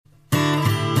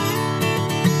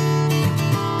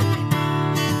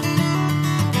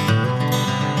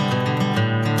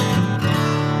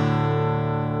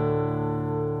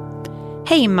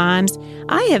Hey, moms.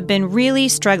 I have been really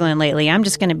struggling lately. I'm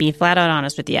just going to be flat out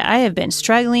honest with you. I have been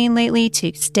struggling lately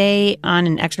to stay on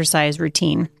an exercise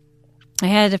routine. I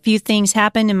had a few things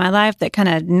happen in my life that kind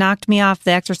of knocked me off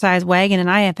the exercise wagon, and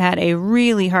I have had a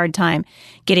really hard time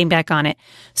getting back on it.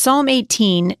 Psalm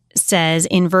 18 says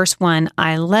in verse 1,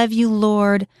 I love you,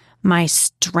 Lord, my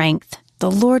strength.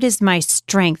 The Lord is my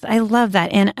strength. I love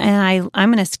that. And I'm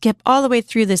going to skip all the way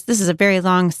through this. This is a very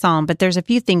long psalm, but there's a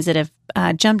few things that have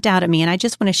jumped out at me, and I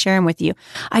just want to share them with you.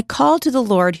 I called to the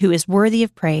Lord who is worthy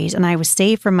of praise, and I was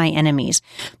saved from my enemies.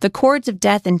 The cords of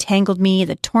death entangled me.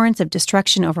 The torrents of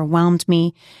destruction overwhelmed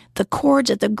me. The cords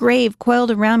of the grave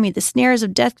coiled around me. The snares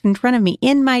of death in front of me.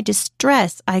 In my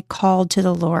distress, I called to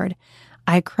the Lord.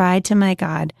 I cried to my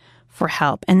God for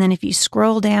help. And then if you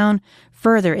scroll down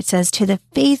further, it says, to the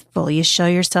faithful, you show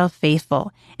yourself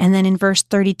faithful. And then in verse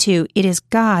 32, it is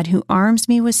God who arms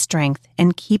me with strength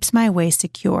and keeps my way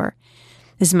secure.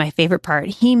 This is my favorite part.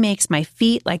 He makes my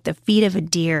feet like the feet of a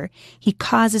deer. He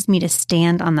causes me to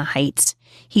stand on the heights.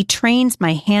 He trains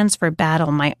my hands for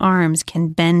battle. My arms can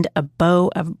bend a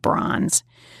bow of bronze.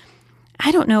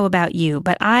 I don't know about you,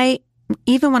 but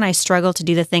even when I struggle to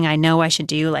do the thing I know I should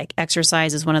do, like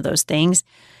exercise is one of those things,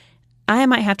 I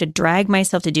might have to drag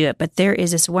myself to do it, but there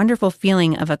is this wonderful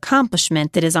feeling of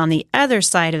accomplishment that is on the other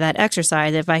side of that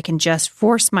exercise if I can just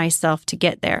force myself to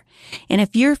get there. And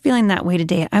if you're feeling that way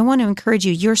today, I want to encourage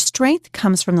you, your strength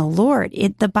comes from the Lord.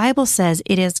 The Bible says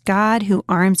it is God who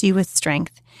arms you with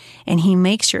strength, and He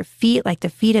makes your feet like the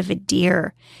feet of a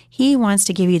deer. He wants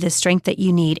to give you the strength that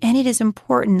you need, and it is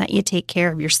important that you take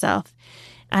care of yourself.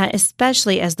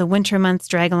 Especially as the winter months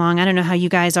drag along. I don't know how you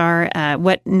guys are,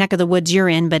 what neck of the woods you're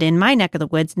in, but in my neck of the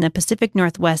woods, in the Pacific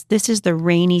Northwest, this is the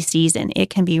rainy season. It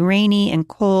can be rainy and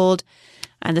cold.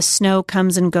 The snow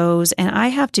comes and goes, and I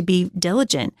have to be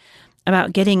diligent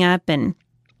about getting up and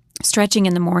stretching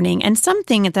in the morning. And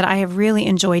something that I have really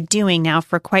enjoyed doing now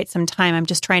for quite some time, I'm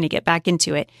just trying to get back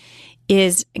into it,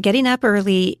 is getting up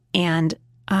early and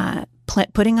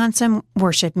putting on some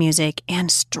worship music and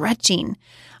stretching.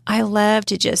 I love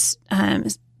to just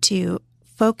to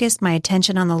focus my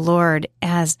attention on the Lord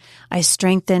as I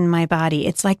strengthen my body.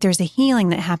 It's like there's a healing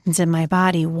that happens in my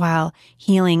body while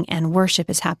healing and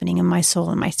worship is happening in my soul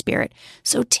and my spirit.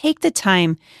 So take the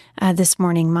time this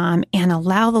morning, Mom, and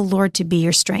allow the Lord to be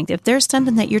your strength. If there's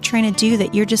something that you're trying to do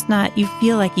that you're just not, you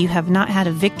feel like you have not had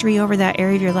a victory over that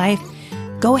area of your life,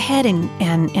 go ahead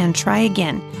and try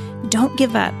again. Don't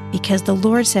give up, because the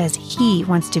Lord says He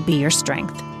wants to be your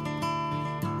strength.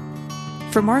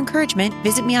 For more encouragement,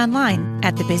 visit me online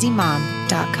at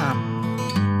thebusymom.com.